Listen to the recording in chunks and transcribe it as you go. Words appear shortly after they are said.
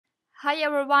Hi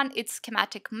everyone, it's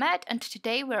Schematic Med, and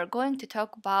today we are going to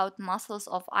talk about muscles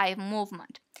of eye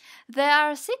movement. There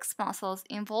are 6 muscles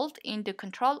involved in the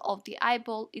control of the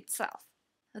eyeball itself.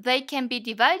 They can be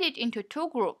divided into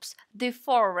 2 groups, the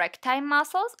 4 recti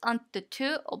muscles and the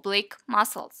 2 oblique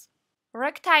muscles.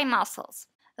 Recti muscles.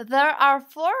 There are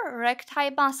 4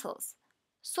 recti muscles: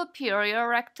 superior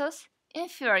rectus,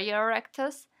 inferior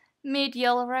rectus,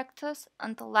 medial rectus,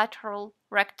 and lateral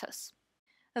rectus.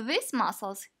 These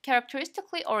muscles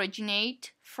characteristically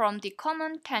originate from the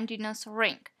common tendinous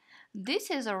ring. This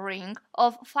is a ring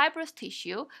of fibrous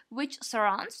tissue which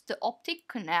surrounds the optic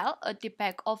canal at the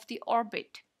back of the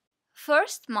orbit.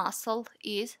 First muscle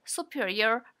is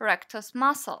superior rectus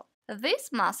muscle. This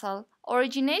muscle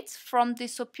originates from the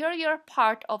superior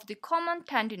part of the common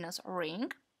tendinous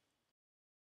ring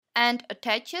and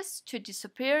attaches to the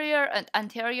superior and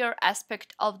anterior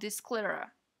aspect of the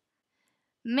sclera.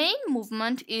 Main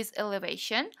movement is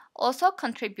elevation, also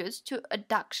contributes to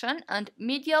adduction and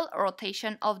medial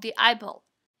rotation of the eyeball.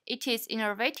 It is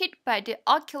innervated by the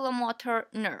oculomotor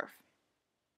nerve.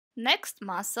 Next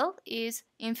muscle is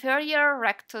inferior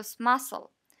rectus muscle.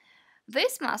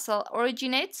 This muscle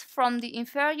originates from the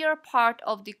inferior part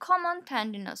of the common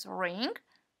tendinous ring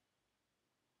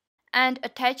and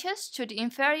attaches to the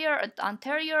inferior and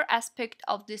anterior aspect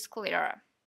of the sclera.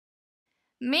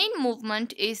 Main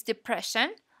movement is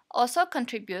depression, also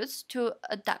contributes to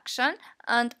adduction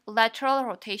and lateral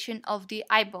rotation of the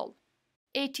eyeball.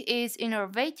 It is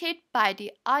innervated by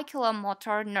the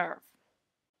oculomotor nerve.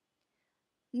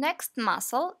 Next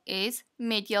muscle is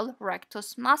medial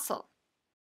rectus muscle.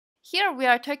 Here we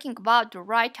are talking about the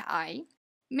right eye.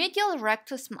 Medial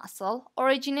rectus muscle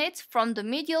originates from the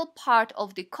medial part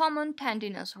of the common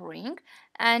tendinous ring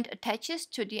and attaches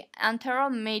to the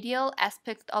anteromedial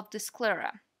aspect of the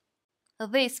sclera.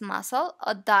 This muscle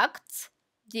adducts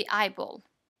the eyeball.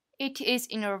 It is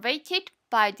innervated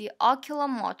by the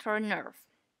oculomotor nerve.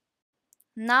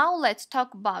 Now let's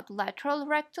talk about lateral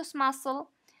rectus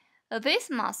muscle. This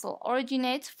muscle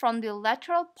originates from the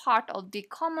lateral part of the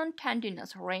common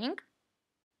tendinous ring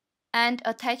and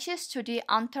attaches to the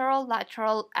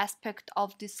anterolateral aspect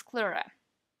of the sclera.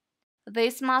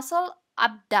 This muscle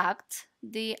abducts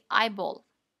the eyeball.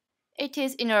 It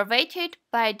is innervated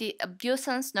by the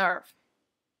abducens nerve.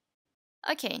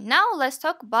 Okay, now let's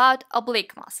talk about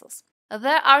oblique muscles.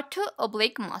 There are 2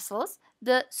 oblique muscles,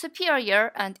 the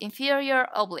superior and inferior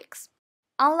obliques.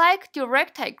 Unlike the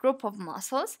recti group of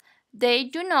muscles, they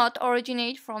do not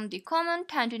originate from the common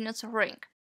tendinous ring.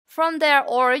 From their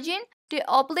origin, the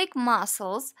oblique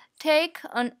muscles take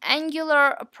an angular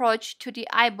approach to the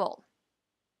eyeball.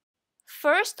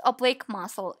 First oblique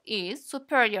muscle is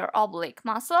superior oblique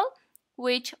muscle,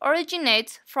 which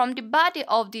originates from the body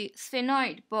of the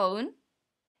sphenoid bone.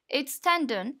 Its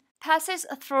tendon passes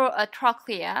through a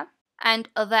trochlea and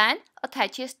then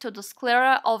attaches to the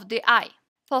sclera of the eye,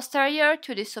 posterior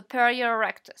to the superior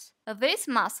rectus. This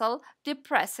muscle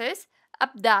depresses,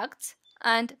 abducts,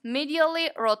 and medially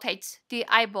rotates the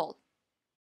eyeball.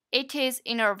 It is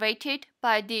innervated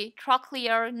by the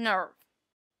trochlear nerve.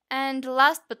 And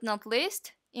last but not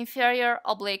least, inferior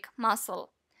oblique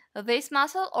muscle. This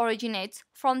muscle originates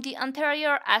from the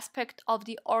anterior aspect of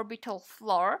the orbital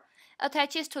floor,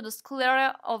 attaches to the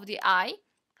sclera of the eye,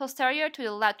 posterior to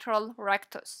the lateral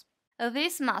rectus.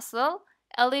 This muscle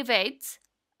elevates,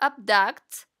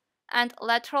 abducts, and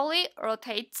laterally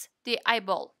rotates the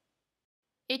eyeball.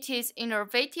 It is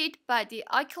innervated by the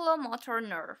oculomotor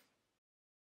nerve.